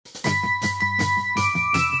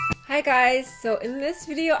Hi guys, so in this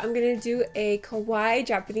video I'm going to do a kawaii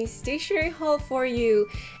Japanese stationery haul for you,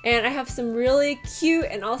 and I have some really cute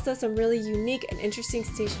and also some really unique and interesting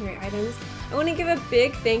stationery items. I want to give a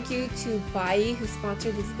big thank you to Kawaii who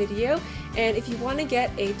sponsored this video, and if you want to get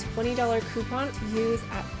a $20 coupon to use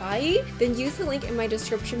at Kawaii, then use the link in my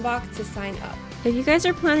description box to sign up. If you guys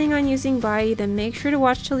are planning on using Kawaii, then make sure to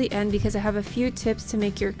watch till the end because I have a few tips to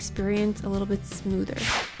make your experience a little bit smoother.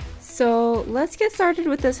 So let's get started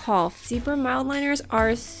with this haul. Zebra mild liners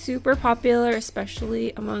are super popular,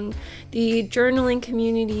 especially among the journaling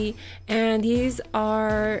community, and these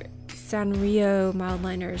are Sanrio mild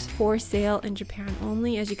liners for sale in Japan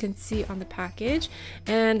only, as you can see on the package.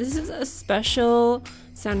 And this is a special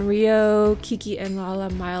Sanrio Kiki and Lala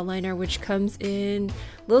mild liner, which comes in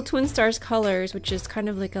Little Twin Stars colors, which is kind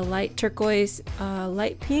of like a light turquoise,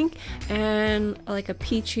 light pink, and like a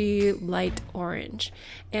peachy light orange.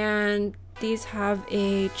 And these have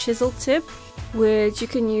a chisel tip, which you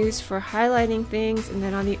can use for highlighting things, and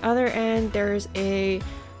then on the other end there's a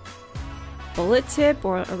bullet tip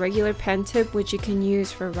or a regular pen tip, which you can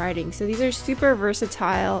use for writing. So these are super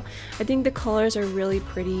versatile. I think the colors are really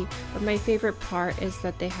pretty, but my favorite part is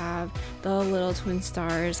that they have the little twin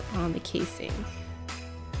stars on the casing.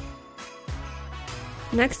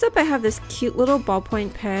 Next up, I have this cute little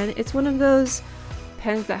ballpoint pen. It's one of those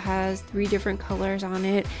pens that has 3 different colors on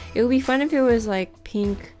it. It would be fun if it was like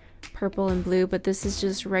pink, purple, and blue, but this is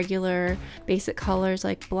just regular basic colors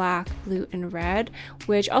like black, blue, and red,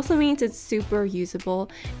 which also means it's super usable.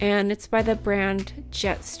 And it's by the brand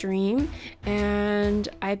Jetstream, and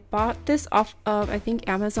I bought this off of, I think,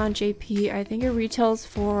 Amazon JP. I think it retails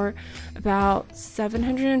for about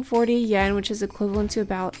 740 yen, which is equivalent to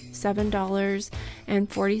about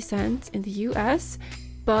 $7.40 in the US.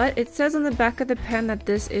 But it says on the back of the pen that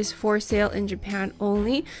this is for sale in Japan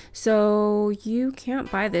only, so you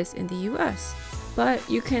can't buy this in the US. But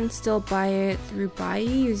you can still buy it through Kawaii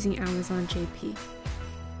using Amazon JP.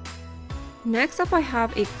 Next up, I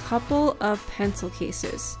have a couple of pencil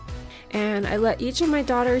cases, and I let each of my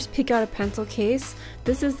daughters pick out a pencil case.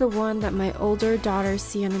 This is the one that my older daughter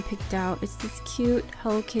Sienna picked out. It's this cute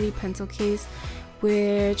Hello Kitty pencil case,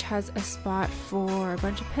 which has a spot for a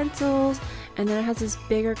bunch of pencils, and then it has this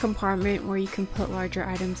bigger compartment where you can put larger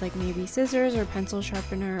items like maybe scissors or pencil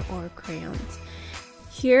sharpener or crayons.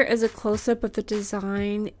 Here is a close-up of the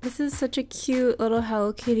design. This is such a cute little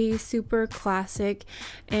Hello Kitty, super classic,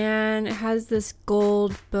 and it has this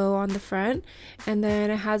gold bow on the front, and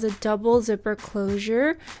then it has a double zipper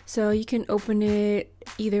closure, so you can open it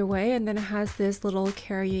either way, and then it has this little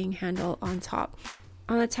carrying handle on top.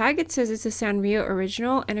 On the tag it says it's a Sanrio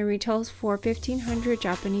original, and it retails for 1,500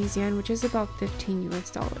 Japanese yen, which is about $15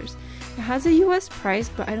 US. It has a US price,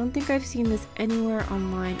 but I don't think I've seen this anywhere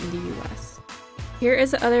online in the US. Here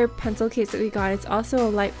is the other pencil case that we got. It's also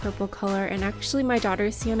a light purple color, and actually my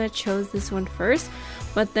daughter Sienna chose this one first,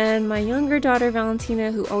 but then my younger daughter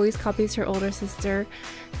Valentina, who always copies her older sister,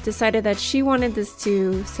 decided that she wanted this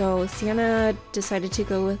too, so Sienna decided to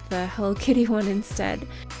go with the Hello Kitty one instead.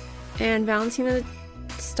 And Valentina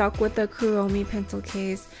stuck with the Kuromi pencil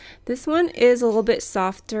case. This one is a little bit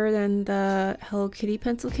softer than the Hello Kitty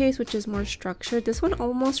pencil case, which is more structured. This one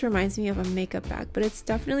almost reminds me of a makeup bag, but it's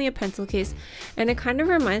definitely a pencil case, and it kind of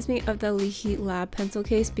reminds me of the Leheat Lab pencil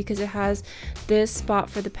case because it has this spot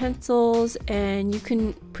for the pencils, and you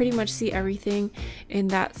can pretty much see everything in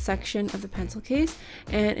that section of the pencil case.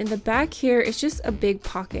 And in the back here, it's just a big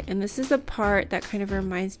pocket, and this is the part that kind of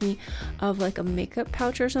reminds me of like a makeup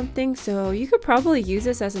pouch or something. So you could probably use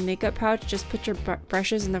this as a makeup pouch, just put your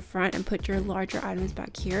brushes in the front and put your larger items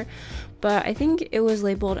back here, but I think it was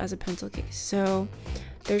labeled as a pencil case, so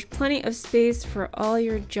there's plenty of space for all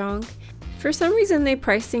your junk. For some reason they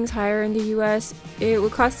price things higher in the US. It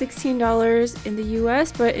would cost $16 in the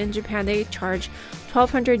US, but in Japan they charge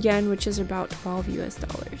 1,200 yen, which is about $12 US.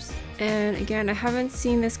 And again, I haven't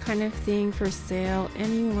seen this kind of thing for sale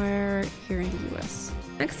anywhere here in the US.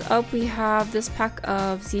 Next up, we have this pack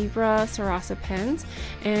of Zebra Sarasa pens,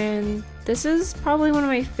 and this is probably one of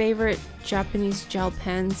my favorite Japanese gel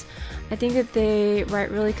pens. I think that they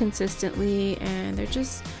write really consistently, and they're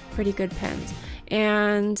just pretty good pens.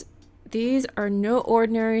 And these are no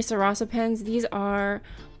ordinary Sarasa pens. These are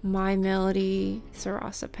My Melody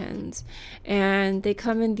Sarasa pens, and they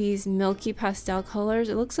come in these milky pastel colors.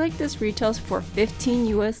 It looks like this retails for $15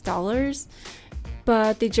 US,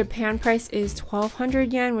 but the Japan price is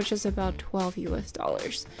 1,200 yen, which is about $12 US.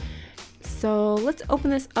 So let's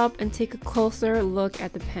open this up and take a closer look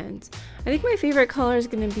at the pens. I think my favorite color is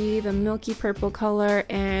going to be the milky purple color,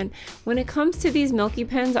 and when it comes to these milky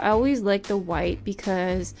pens, I always like the white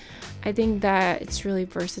because I think that it's really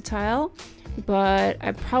versatile, but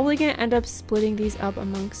I'm probably going to end up splitting these up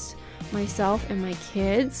amongst myself and my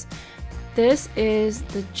kids. This is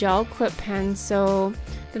the gel clip pen. So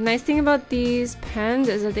the nice thing about these pens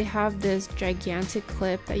is that they have this gigantic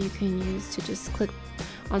clip that you can use to just click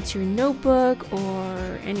onto your notebook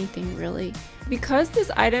or anything really. Because this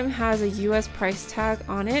item has a US price tag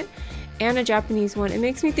on it and a Japanese one, it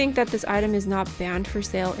makes me think that this item is not banned for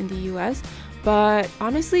sale in the US. But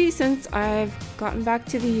honestly, since I've gotten back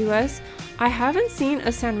to the US, I haven't seen a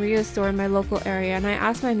Sanrio store in my local area, and I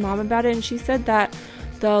asked my mom about it and she said that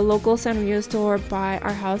the local Sanrio store by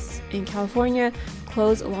our house in California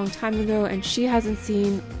closed a long time ago, and she hasn't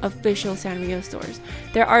seen official Sanrio stores.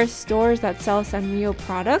 There are stores that sell Sanrio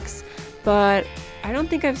products, but I don't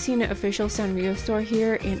think I've seen an official Sanrio store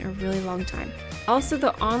here in a really long time. Also,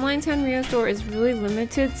 the online Sanrio store is really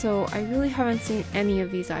limited, so I really haven't seen any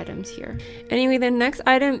of these items here. Anyway, the next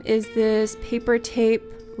item is this paper tape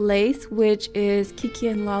lace, which is Kiki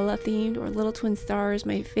and Lala themed, or Little Twin Stars,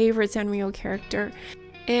 my favorite Sanrio character.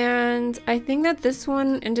 And I think that this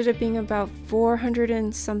one ended up being about 400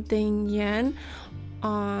 and something yen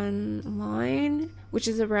online, which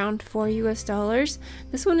is around $4 US.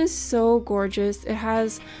 This one is so gorgeous. It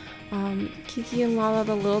has Kiki and Lala,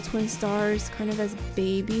 the little twin stars, kind of as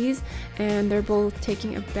babies, and they're both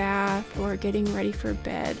taking a bath or getting ready for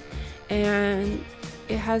bed. And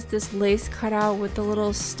it has this lace cutout with the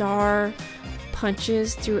little star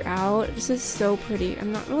punches throughout. This is so pretty.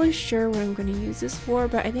 I'm not really sure what I'm going to use this for,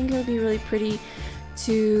 but I think it would be really pretty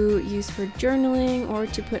to use for journaling or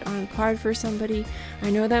to put on a card for somebody. I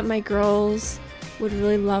know that my girls would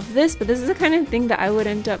really love this, but this is the kind of thing that I would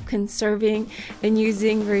end up conserving and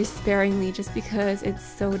using very sparingly just because it's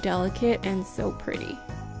so delicate and so pretty.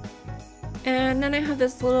 And then I have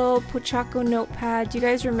this little Pochacco notepad. Do you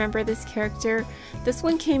guys remember this character? This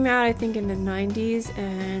one came out I think in the 90s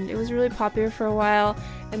and it was really popular for a while,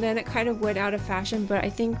 and then it kind of went out of fashion, but I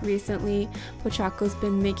think recently Pochacco's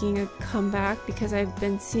been making a comeback because I've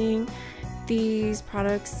been seeing these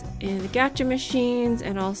products in the gacha machines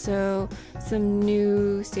and also some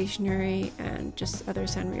new stationery and just other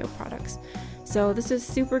Sanrio products. So this is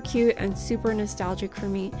super cute and super nostalgic for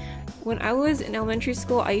me. When I was in elementary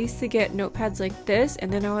school, I used to get notepads like this,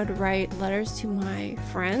 and then I would write letters to my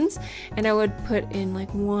friends, and I would put in like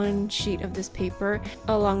one sheet of this paper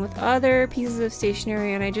along with other pieces of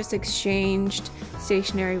stationery, and I just exchanged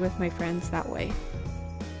stationery with my friends that way.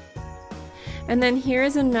 And then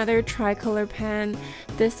here's another tricolor pen.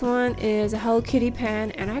 This one is a Hello Kitty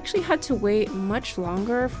pen, and I actually had to wait much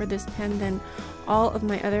longer for this pen than all of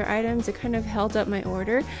my other items. It kind of held up my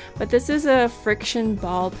order, but this is a friction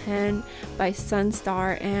ball pen by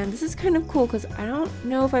Sunstar, and this is kind of cool because I don't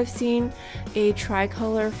know if I've seen a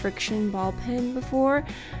tricolor friction ball pen before.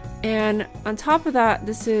 And on top of that,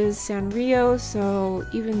 this is Sanrio, so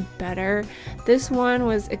even better. This one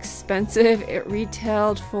was expensive. It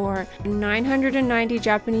retailed for 990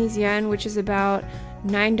 Japanese yen, which is about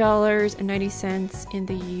 $9.90 in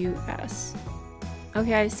the US.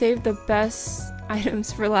 Okay, I saved the best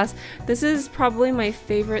items for last. This is probably my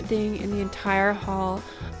favorite thing in the entire haul.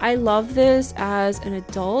 I love this as an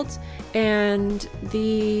adult, and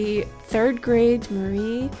the third grade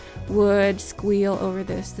Marie would squeal over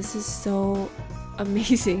this. This is so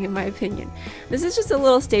amazing in my opinion. This is just a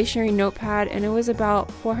little stationary notepad, and it was about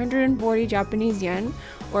 440 Japanese yen,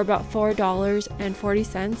 or about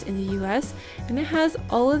 $4.40 in the US, and it has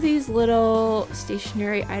all of these little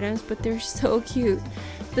stationary items, but they're so cute.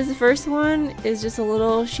 This first one is just a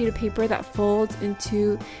little sheet of paper that folds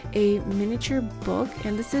into a miniature book,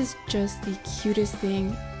 and this is just the cutest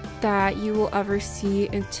thing that you will ever see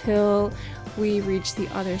until we reach the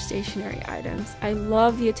other stationary items. I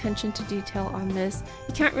love the attention to detail on this.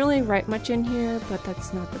 You can't really write much in here, but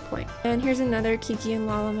that's not the point. And here's another Kiki and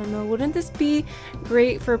Lala memo. Wouldn't this be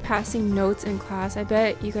great for passing notes in class? I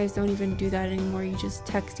bet you guys don't even do that anymore. You just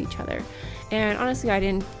text each other. And honestly, I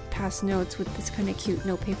didn't pass notes with this kind of cute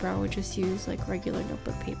note paper. I would just use like regular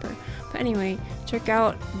notebook paper. But anyway, check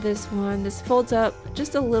out this one. This folds up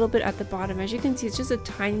just a little bit at the bottom. As you can see, it's just a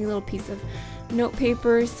tiny little piece of note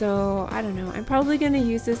paper, so I don't know. I'm probably going to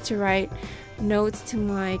use this to write notes to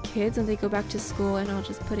my kids when they go back to school, and I'll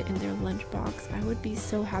just put it in their lunchbox. I would be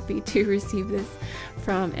so happy to receive this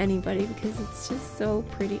from anybody because it's just so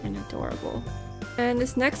pretty and adorable. And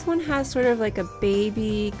this next one has sort of like a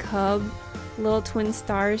baby cub little twin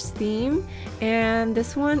stars theme, and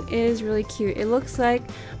this one is really cute. It looks like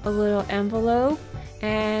a little envelope,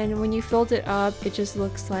 and when you fold it up it just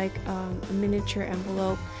looks like a miniature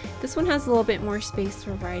envelope. This one has a little bit more space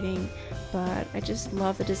for writing, but I just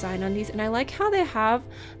love the design on these, and I like how they have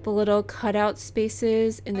the little cutout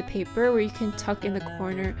spaces in the paper where you can tuck in the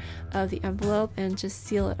corner of the envelope and just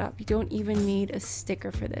seal it up. You don't even need a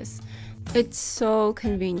sticker for this. It's so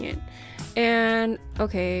convenient. And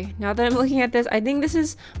okay, now that I'm looking at this, I think this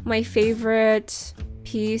is my favorite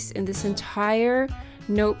piece in this entire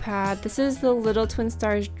notepad. This is the little twin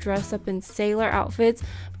stars dressed up in sailor outfits,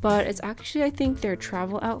 but it's actually, I think they're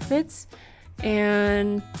travel outfits.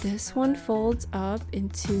 And this one folds up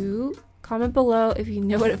into, comment below if you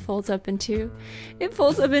know what it folds up into. It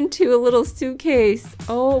folds up into a little suitcase.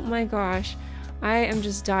 Oh my gosh, I am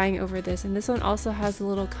just dying over this. And this one also has a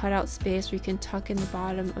little cutout space where you can tuck in the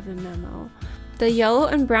bottom of the memo. The yellow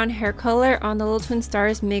and brown hair color on the little twin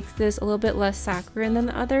stars makes this a little bit less saccharine than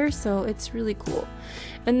the other, so it's really cool.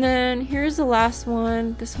 And then here's the last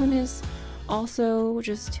one. This one is also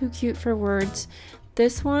just too cute for words.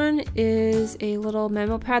 This one is a little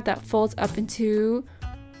memo pad that folds up into,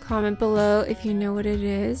 comment below if you know what it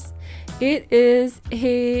is. It is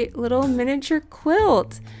a little miniature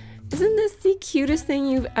quilt. Isn't this the cutest thing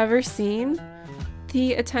you've ever seen?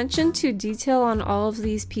 The attention to detail on all of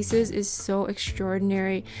these pieces is so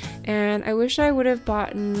extraordinary, and I wish I would have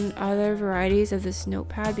bought other varieties of this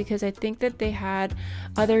notepad because I think that they had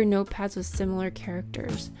other notepads with similar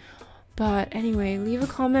characters. But anyway, leave a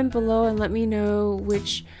comment below and let me know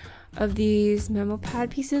which of these memo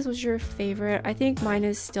pad pieces was your favorite. I think mine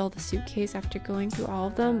is still the suitcase after going through all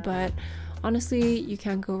of them, but honestly, you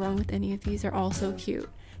can't go wrong with any of these. They're all so cute.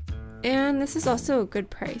 And this is also a good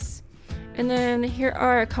price. And then here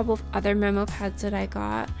are a couple of other memo pads that I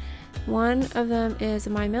got. One of them is a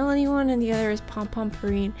My Melody one and the other is Pom Pom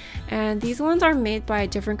Purine. And these ones are made by a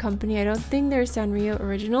different company. I don't think they're Sanrio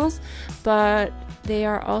originals, but they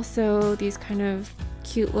are also these kind of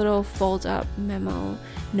cute little fold up memo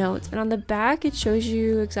notes. And on the back it shows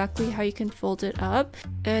you exactly how you can fold it up.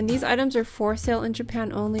 And these items are for sale in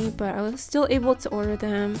Japan only, but I was still able to order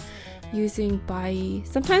them using Kawaii.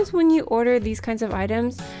 Sometimes when you order these kinds of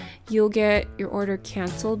items, you'll get your order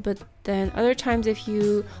canceled, but then other times if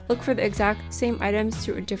you look for the exact same items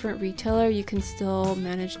through a different retailer, you can still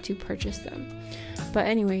manage to purchase them. But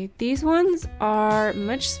anyway, these ones are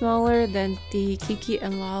much smaller than the Kiki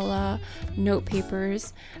and Lala note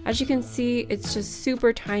papers. As you can see, it's just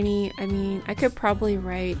super tiny. I mean, I could probably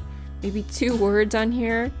write maybe 2 words on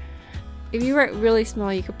here. If you write really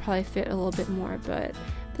small, you could probably fit a little bit more, but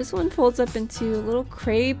this one folds up into a little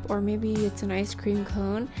crepe, or maybe it's an ice cream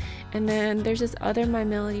cone. And then there's this other My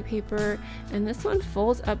Melody paper, and this one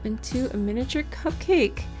folds up into a miniature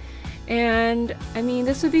cupcake. And I mean,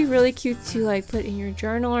 this would be really cute to like put in your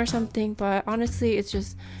journal or something, but honestly it's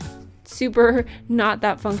just super not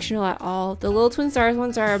that functional at all. The little twin stars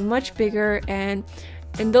ones are much bigger, and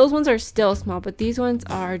those ones are still small, but these ones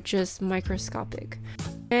are just microscopic.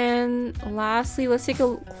 And lastly, let's take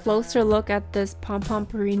a closer look at this Pom Pom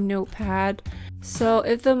Purine notepad. So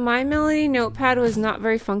if the My Melody notepad was not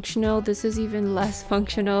very functional, this is even less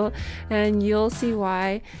functional, and you'll see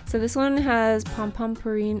why. So this one has Pom Pom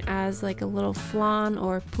Purine as like a little flan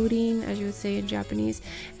or pudding, as you would say in Japanese,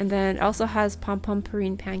 and then it also has Pom Pom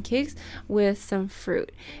Purine pancakes with some fruit.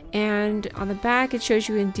 And on the back it shows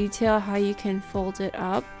you in detail how you can fold it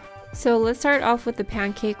up. So let's start off with the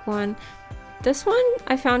pancake one. This one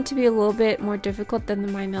I found to be a little bit more difficult than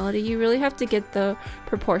the My Melody. You really have to get the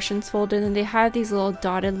proportions folded, and they have these little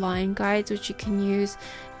dotted line guides which you can use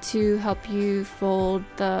to help you fold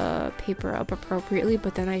the paper up appropriately,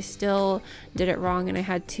 but then I still did it wrong and I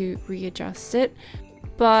had to readjust it.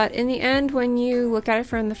 But in the end, when you look at it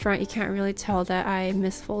from the front, you can't really tell that I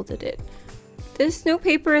misfolded it. This note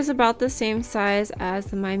paper is about the same size as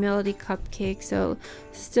the My Melody cupcake, so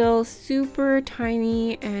still super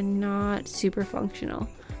tiny and not super functional,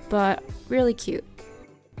 but really cute.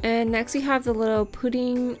 And next we have the little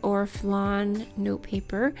pudding or flan note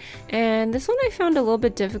paper, and this one I found a little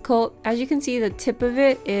bit difficult. As you can see, the tip of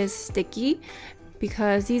it is sticky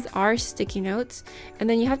because these are sticky notes, and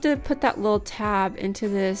then you have to put that little tab into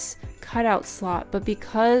this cutout slot, but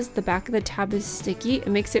because the back of the tab is sticky, it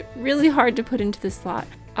makes it really hard to put into the slot.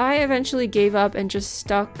 I eventually gave up and just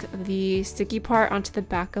stuck the sticky part onto the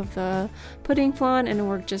back of the pudding flan, and it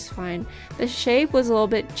worked just fine. The shape was a little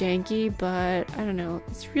bit janky, but I don't know,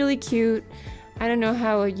 it's really cute. I don't know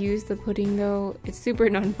how I use the pudding though, it's super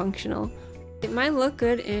non-functional. It might look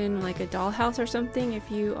good in like a dollhouse or something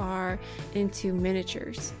if you are into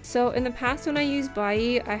miniatures. So in the past when I used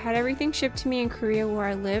Kawaii, I had everything shipped to me in Korea where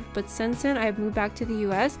I live, but since then I've moved back to the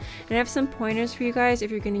US and I have some pointers for you guys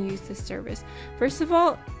if you're going to use this service. First of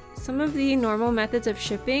all, some of the normal methods of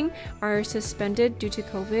shipping are suspended due to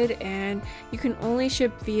COVID, and you can only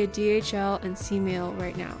ship via DHL and C-mail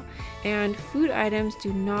right now. And food items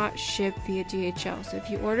do not ship via DHL. So if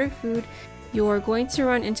you order food, you're going to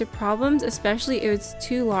run into problems, especially if it's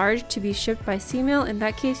too large to be shipped by C-mail. In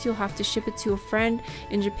that case, you'll have to ship it to a friend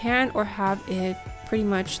in Japan or have it pretty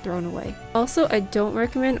much thrown away. Also, I don't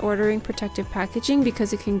recommend ordering protective packaging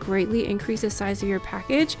because it can greatly increase the size of your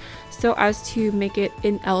package so as to make it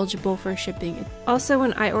ineligible for shipping. Also,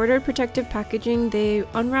 when I ordered protective packaging, they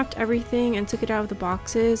unwrapped everything and took it out of the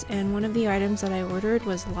boxes, and one of the items that I ordered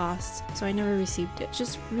was lost, so I never received it. It's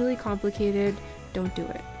just really complicated. Don't do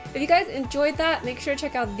it. If you guys enjoyed that, make sure to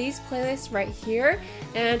check out these playlists right here.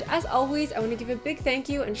 And as always, I want to give a big thank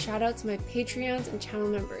you and shout out to my Patreons and channel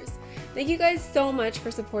members. Thank you guys so much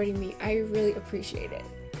for supporting me. I really appreciate it.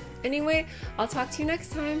 Anyway, I'll talk to you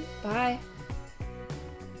next time. Bye.